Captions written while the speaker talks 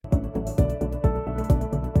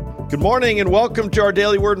Good morning and welcome to our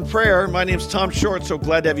daily word and prayer. My name is Tom Short. So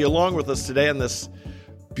glad to have you along with us today on this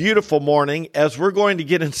beautiful morning as we're going to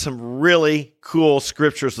get in some really cool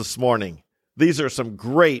scriptures this morning. These are some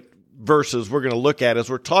great verses we're going to look at as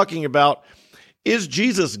we're talking about, is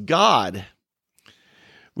Jesus God?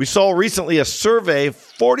 We saw recently a survey,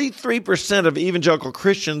 43% of evangelical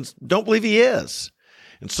Christians don't believe he is.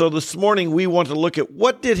 And so this morning we want to look at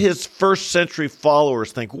what did his first century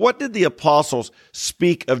followers think? What did the apostles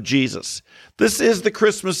speak of Jesus? This is the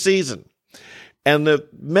Christmas season. And the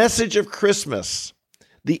message of Christmas,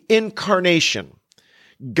 the incarnation,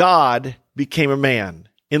 God became a man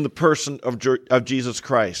in the person of Jesus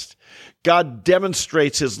Christ. God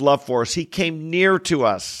demonstrates his love for us. He came near to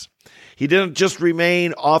us. He didn't just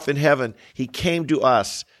remain off in heaven. He came to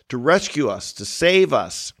us to rescue us, to save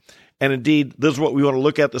us. And indeed, this is what we want to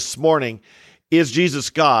look at this morning. Is Jesus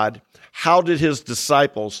God? How did his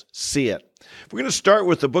disciples see it? We're going to start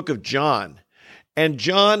with the book of John. And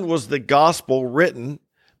John was the gospel written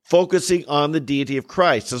focusing on the deity of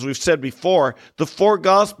Christ. As we've said before, the four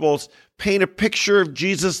gospels paint a picture of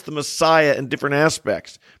Jesus, the Messiah, in different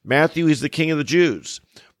aspects. Matthew, he's the King of the Jews.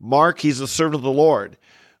 Mark, he's the servant of the Lord.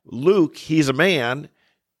 Luke, he's a man.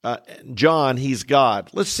 John, he's God.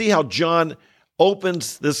 Let's see how John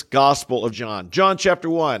opens this gospel of John. John chapter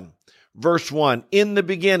 1, verse 1. In the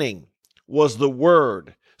beginning was the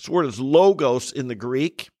Word. This word is logos in the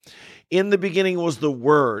Greek. In the beginning was the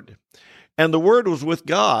Word. And the Word was with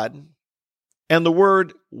God. And the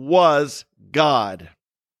Word was God.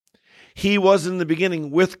 He was in the beginning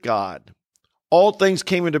with God. All things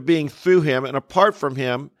came into being through him. And apart from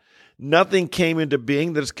him, nothing came into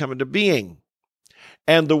being that has come into being.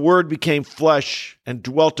 And the Word became flesh and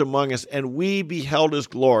dwelt among us, and we beheld his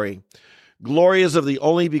glory. Glory is of the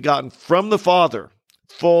only begotten from the Father,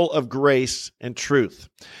 full of grace and truth.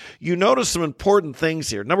 You notice some important things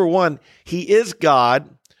here. Number one, he is God,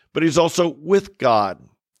 but he's also with God.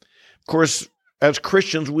 Of course, as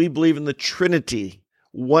Christians, we believe in the Trinity,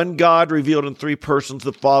 one God revealed in three persons,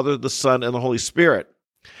 the Father, the Son, and the Holy Spirit.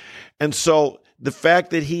 And so the fact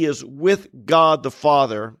that he is with God the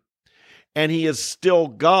Father, and he is still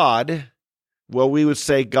God, well, we would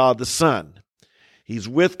say God the Son. He's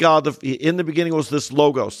with God. In the beginning was this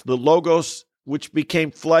Logos, the Logos which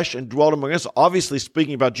became flesh and dwelt among us, obviously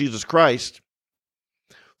speaking about Jesus Christ,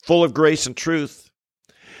 full of grace and truth,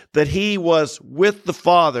 that he was with the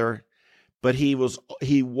Father, but he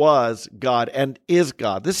was God and is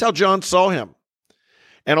God. This is how John saw him.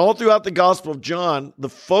 And all throughout the Gospel of John, the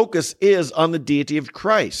focus is on the deity of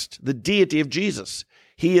Christ, the deity of Jesus.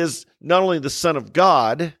 He is not only the Son of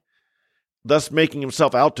God, thus making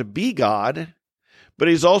himself out to be God, but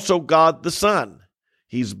he's also God the Son.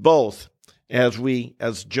 He's both,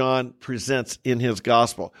 as John presents in his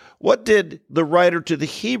gospel. What did the writer to the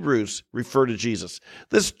Hebrews refer to Jesus?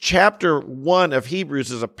 This chapter 1 of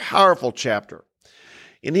Hebrews is a powerful chapter.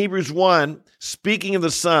 In Hebrews 1, speaking of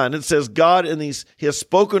the Son, it says, God he has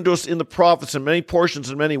spoken to us in the prophets in many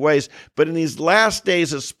portions in many ways, but in these last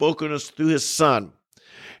days has spoken to us through his Son.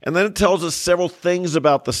 And then it tells us several things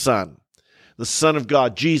about the Son of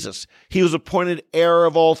God, Jesus. He was appointed heir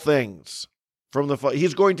of all things from the Father.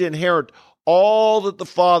 He's going to inherit all that the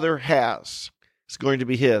Father has. It's going to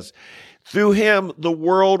be his. Through him, the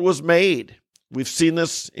world was made. We've seen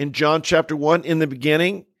this in John chapter 1. In the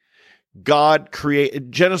beginning, God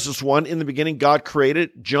created. Genesis 1, in the beginning, God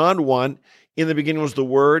created. John 1, in the beginning was the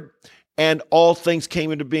Word, and all things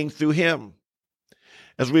came into being through him.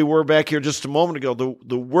 As we were back here just a moment ago,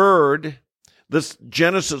 the Word, this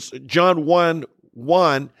Genesis, John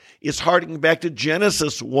 1:1, is harking back to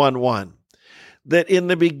Genesis 1:1. That in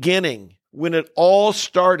the beginning, when it all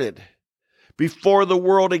started, before the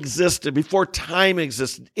world existed, before time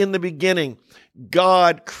existed, in the beginning,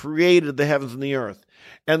 God created the heavens and the earth.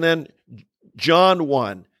 And then John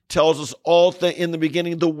 1 tells us in the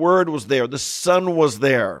beginning, the Word was there, the Son was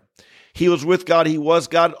there. He was with God, he was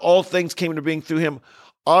God, all things came into being through him.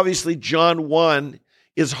 Obviously, John 1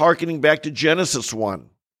 is hearkening back to Genesis 1.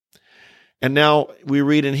 And now we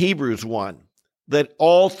read in Hebrews 1 that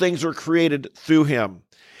all things were created through him.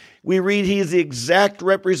 We read he is the exact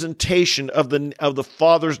representation of the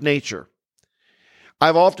Father's nature.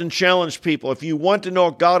 I've often challenged people, if you want to know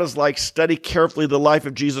what God is like, study carefully the life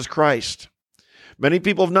of Jesus Christ. Many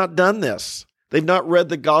people have not done this. They've not read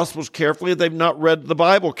the Gospels carefully. They've not read the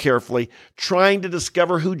Bible carefully, trying to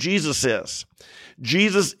discover who Jesus is.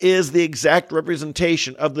 Jesus is the exact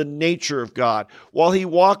representation of the nature of God. While he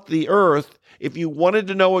walked the earth, if you wanted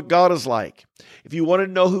to know what God is like, if you wanted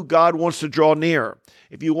to know who God wants to draw near,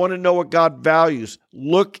 if you want to know what God values,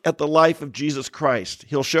 look at the life of Jesus Christ.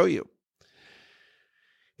 He'll show you.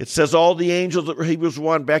 It says all the angels of Hebrews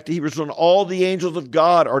 1, back to Hebrews 1, all the angels of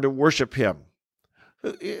God are to worship him.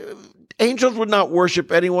 Angels would not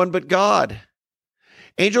worship anyone but God.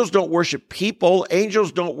 Angels don't worship people.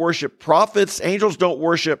 Angels don't worship prophets. Angels don't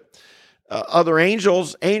worship other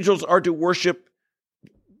angels. Angels are to worship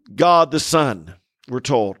God the Son, we're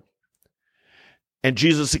told. And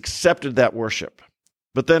Jesus accepted that worship.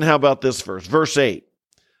 But then how about this verse? Verse 8.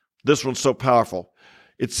 This one's so powerful.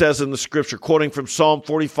 It says in the scripture, quoting from Psalm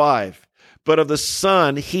 45, but of the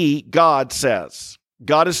Son, he, God, says,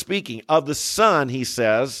 God is speaking, of the Son, he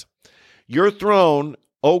says, your throne,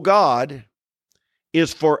 O God,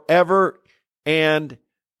 is forever and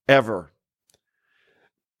ever.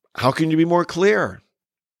 How can you be more clear?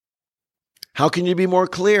 How can you be more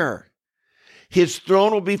clear? His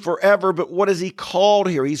throne will be forever, but what is he called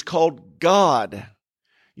here? He's called God.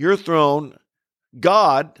 Your throne,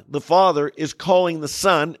 God, the Father, is calling the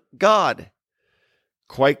Son God.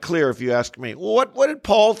 Quite clear if you ask me. What did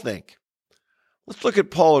Paul think? Let's look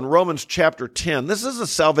at Paul in Romans chapter 10. This is a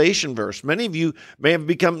salvation verse. Many of you may have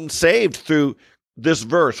become saved through this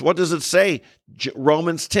verse. What does it say?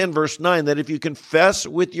 Romans 10, verse 9, that if you confess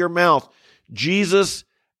with your mouth Jesus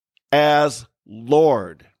as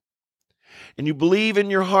Lord, and you believe in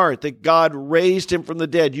your heart that God raised him from the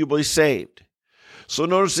dead, you will be saved. So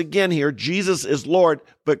notice again here, Jesus is Lord,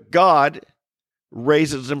 but God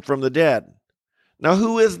raises him from the dead. Now,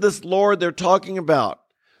 who is this Lord they're talking about?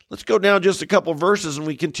 Let's go down just a couple verses and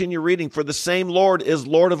we continue reading. For the same Lord is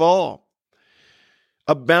Lord of all,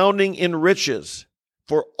 abounding in riches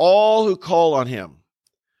for all who call on him.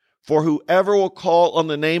 For whoever will call on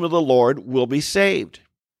the name of the Lord will be saved.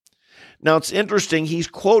 Now, it's interesting. He's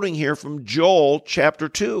quoting here from Joel chapter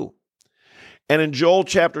 2. And in Joel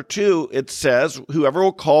chapter 2, it says, whoever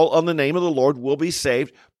will call on the name of the Lord will be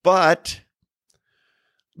saved. But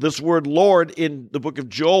this word Lord in the book of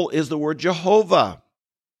Joel is the word Jehovah,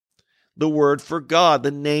 the word for God,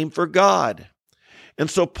 the name for God. And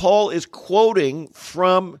so Paul is quoting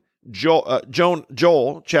from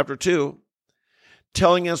Joel chapter 2,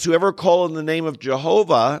 telling us whoever call on the name of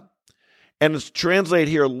Jehovah, and it's translated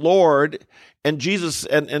here Lord, and Jesus,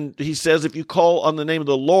 and he says if you call on the name of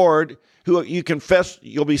the Lord, who you confess,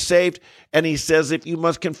 you'll be saved. And he says, if you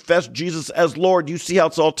must confess Jesus as Lord, you see how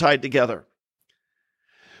it's all tied together.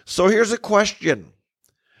 So here's a question.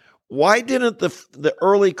 Why didn't the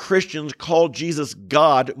early Christians call Jesus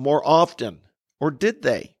God more often? Or did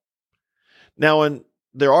they? Now,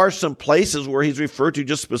 there are some places where he's referred to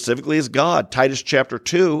just specifically as God. Titus chapter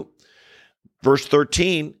 2, verse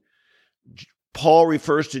 13, Paul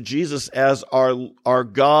refers to Jesus as our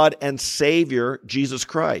God and Savior, Jesus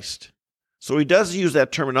Christ. So he does use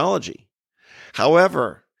that terminology.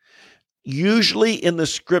 However, usually in the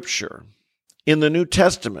scripture, in the New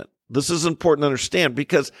Testament, this is important to understand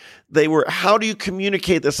because how do you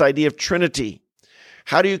communicate this idea of Trinity?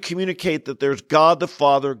 How do you communicate that there's God the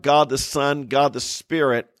Father, God the Son, God the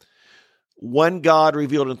Spirit, one God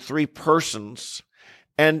revealed in three persons,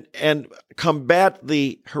 and combat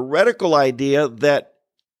the heretical idea that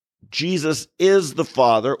Jesus is the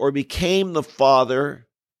Father or became the Father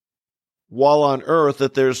while on earth,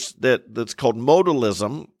 that's called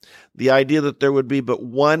modalism, the idea that there would be but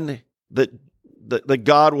one, that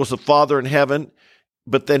God was the Father in heaven,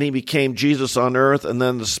 but then he became Jesus on earth, and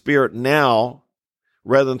then the Spirit now,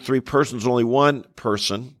 rather than three persons, only one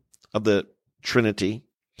person of the Trinity.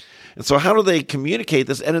 And so how do they communicate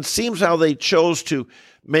this? And it seems how they chose to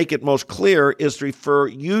make it most clear is to refer,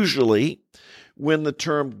 usually, when the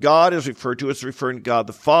term God is referred to, it's referring to God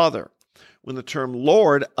the Father. When the term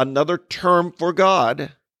Lord, another term for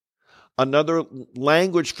God, another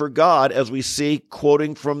language for God, as we see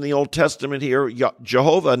quoting from the Old Testament here,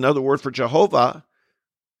 Jehovah, another word for Jehovah,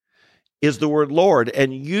 is the word Lord.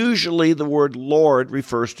 And usually the word Lord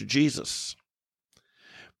refers to Jesus.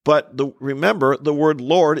 But remember, the word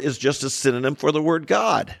Lord is just a synonym for the word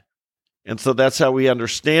God. And so that's how we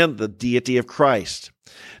understand the deity of Christ.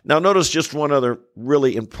 Now notice just one other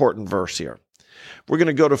really important verse here. We're going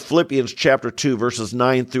to go to Philippians chapter 2, verses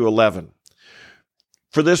 9 through 11.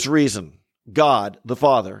 For this reason, God, the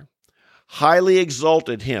Father, highly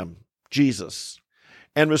exalted him, Jesus,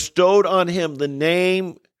 and bestowed on him the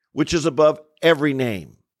name which is above every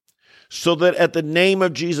name, so that at the name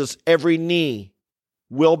of Jesus every knee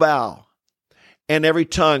will bow, and every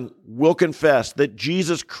tongue will confess that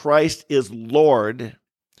Jesus Christ is Lord,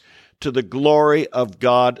 to the glory of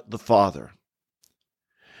God the Father.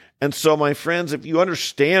 And so, my friends, if you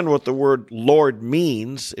understand what the word Lord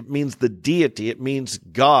means, it means the deity, it means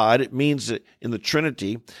God, it means in the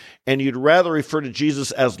Trinity, and you'd rather refer to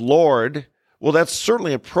Jesus as Lord Well, that's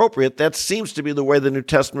certainly appropriate. That seems to be the way the New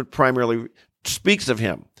Testament primarily speaks of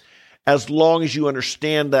him, as long as you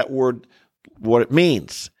understand that word, what it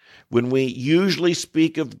means. When we usually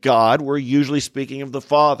speak of God, we're usually speaking of the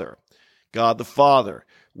Father, God the Father.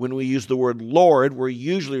 When we use the word Lord, we're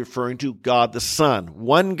usually referring to God the Son.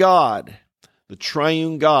 One God, the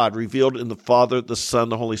triune God, revealed in the Father, the Son,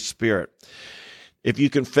 the Holy Spirit. If you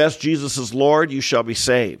confess Jesus as Lord, you shall be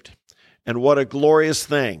saved. And what a glorious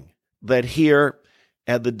thing that here,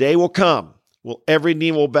 and the day will come, every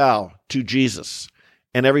knee will bow to Jesus,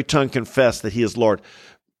 and every tongue confess that he is Lord.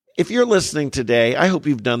 If you're listening today, I hope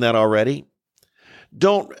you've done that already.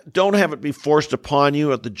 Don't have it be forced upon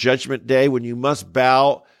you at the judgment day when you must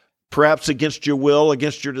bow, perhaps against your will,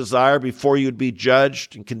 against your desire, before you'd be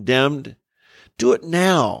judged and condemned. Do it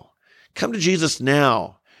now. Come to Jesus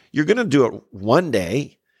now. You're going to do it one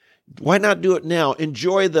day. Why not do it now?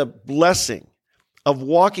 Enjoy the blessing of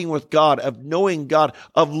walking with God, of knowing God,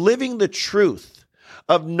 of living the truth,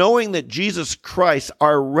 of knowing that Jesus Christ,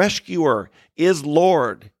 our rescuer, is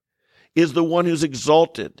Lord, is the one who's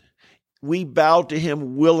exalted. We bow to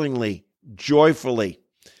him willingly, joyfully,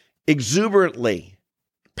 exuberantly,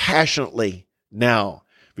 passionately now,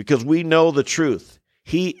 because we know the truth.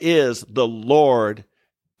 He is the Lord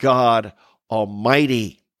God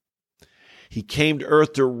Almighty. He came to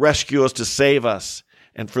earth to rescue us, to save us,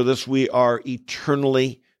 and for this we are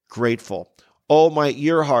eternally grateful. Oh, might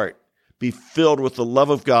your heart be filled with the love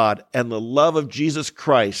of God and the love of Jesus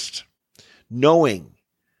Christ, knowing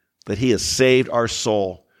that he has saved our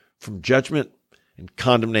soul from judgment and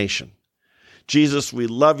condemnation. Jesus, we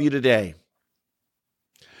love you today.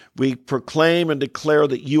 We proclaim and declare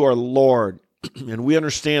that you are Lord, and we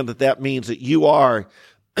understand that that means that you are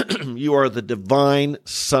the divine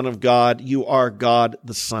Son of God. You are God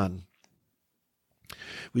the Son.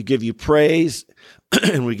 We give you praise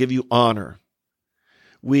and we give you honor.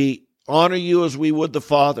 We honor you as we would the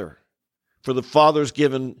Father, for the Father's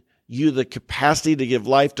given you the capacity to give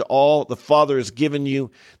life to all. The Father has given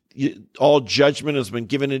you, all judgment has been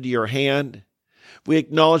given into your hand. We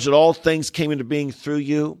acknowledge that all things came into being through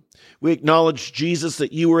you. We acknowledge, Jesus,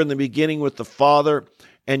 that you were in the beginning with the Father,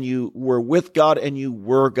 and you were with God, and you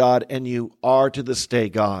were God, and you are to this day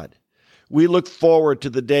God. We look forward to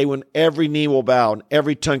the day when every knee will bow and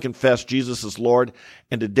every tongue confess Jesus is Lord.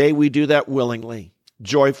 And today we do that willingly,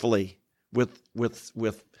 joyfully, with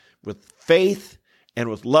faith and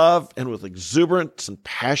with love and with exuberance and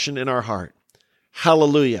passion in our heart.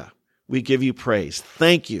 Hallelujah. We give you praise.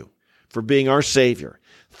 Thank you for being our Savior.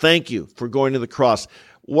 Thank you for going to the cross.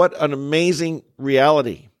 What an amazing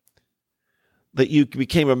reality that you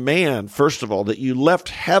became a man, first of all, that you left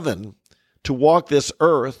heaven to walk this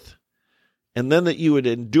earth, and then that you would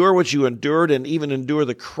endure what you endured and even endure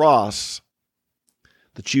the cross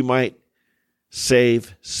that you might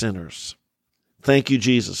save sinners. Thank you,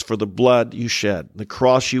 Jesus, for the blood you shed, the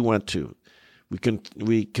cross you went to.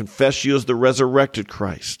 We confess you as the resurrected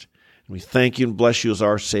Christ. And we thank you and bless you as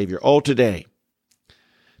our Savior. Oh, today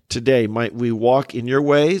might we walk in your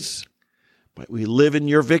ways, might we live in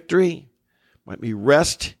your victory, might we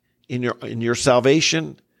rest in your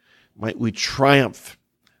salvation, might we triumph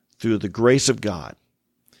through the grace of God.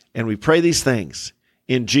 And we pray these things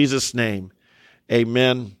in Jesus' name.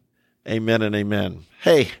 Amen, amen, and amen.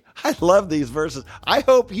 Hey, I love these verses. I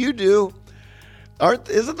hope you do.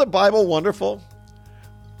 Isn't the Bible wonderful?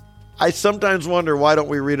 I sometimes wonder, why don't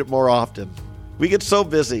we read it more often? We get so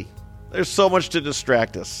busy. There's so much to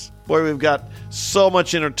distract us. Boy, we've got so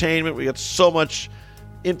much entertainment. We got so much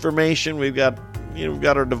information. We've got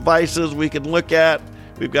our devices we can look at.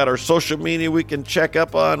 We've got our social media we can check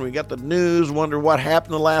up on. We got the news, wonder what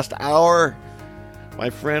happened the last hour.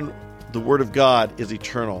 My friend, the Word of God is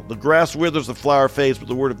eternal. The grass withers, the flower fades, but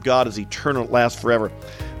the Word of God is eternal. It lasts forever.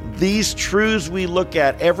 These truths we look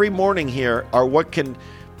at every morning here are what can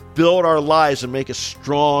build our lives and make us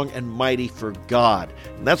strong and mighty for God.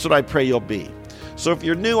 And that's what I pray you'll be. So if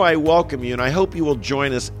you're new, I welcome you, and I hope you will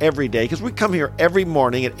join us every day, because we come here every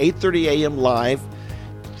morning at 8:30 a.m. live,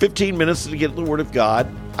 15 minutes to get the Word of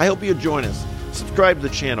God. I hope you'll join us. Subscribe to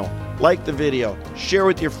the channel, like the video, share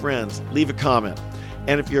with your friends, leave a comment.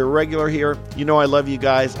 And if you're a regular here, you know I love you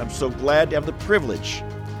guys. I'm so glad to have the privilege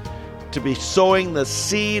to be sowing the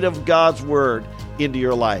seed of God's Word into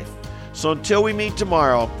your life. So until we meet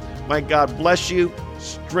tomorrow, my God bless you,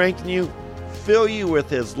 strengthen you, fill you with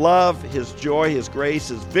His love, His joy, His grace,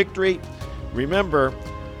 His victory. Remember,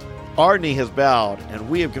 our knee has bowed and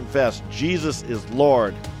we have confessed Jesus is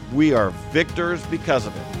Lord. We are victors because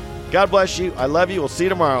of it. God bless you. I love you. We'll see you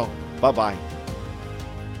tomorrow. Bye-bye.